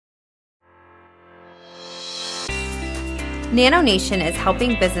NanoNation is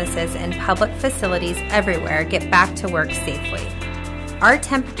helping businesses and public facilities everywhere get back to work safely. Our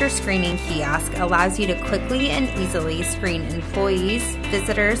temperature screening kiosk allows you to quickly and easily screen employees,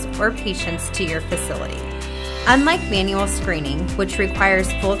 visitors, or patients to your facility. Unlike manual screening, which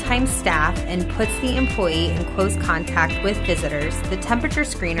requires full-time staff and puts the employee in close contact with visitors, the temperature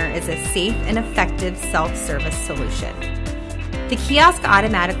screener is a safe and effective self-service solution. The kiosk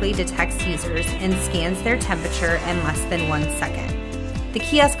automatically detects users and scans their temperature in less than 1 second. The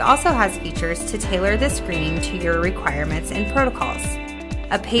kiosk also has features to tailor the screening to your requirements and protocols.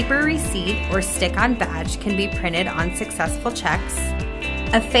 A paper receipt or stick-on badge can be printed on successful checks.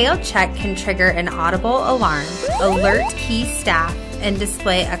 A failed check can trigger an audible alarm, alert key staff, and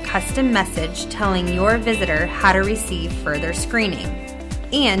display a custom message telling your visitor how to receive further screening.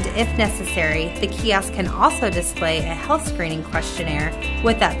 And, if necessary, the kiosk can also display a health screening questionnaire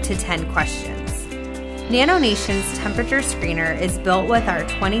with up to 10 questions. NanoNation's temperature screener is built with our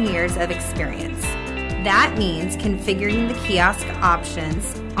 20 years of experience. That means configuring the kiosk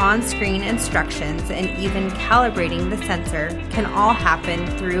options, on-screen instructions, and even calibrating the sensor can all happen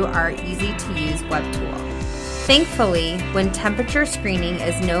through our easy-to-use web tool. Thankfully, when temperature screening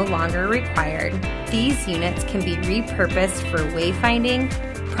is no longer required, these units can be repurposed for wayfinding,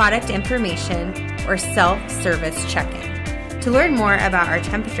 product information, or self-service check-in. To learn more about our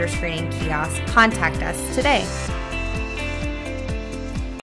temperature screening kiosk, contact us today.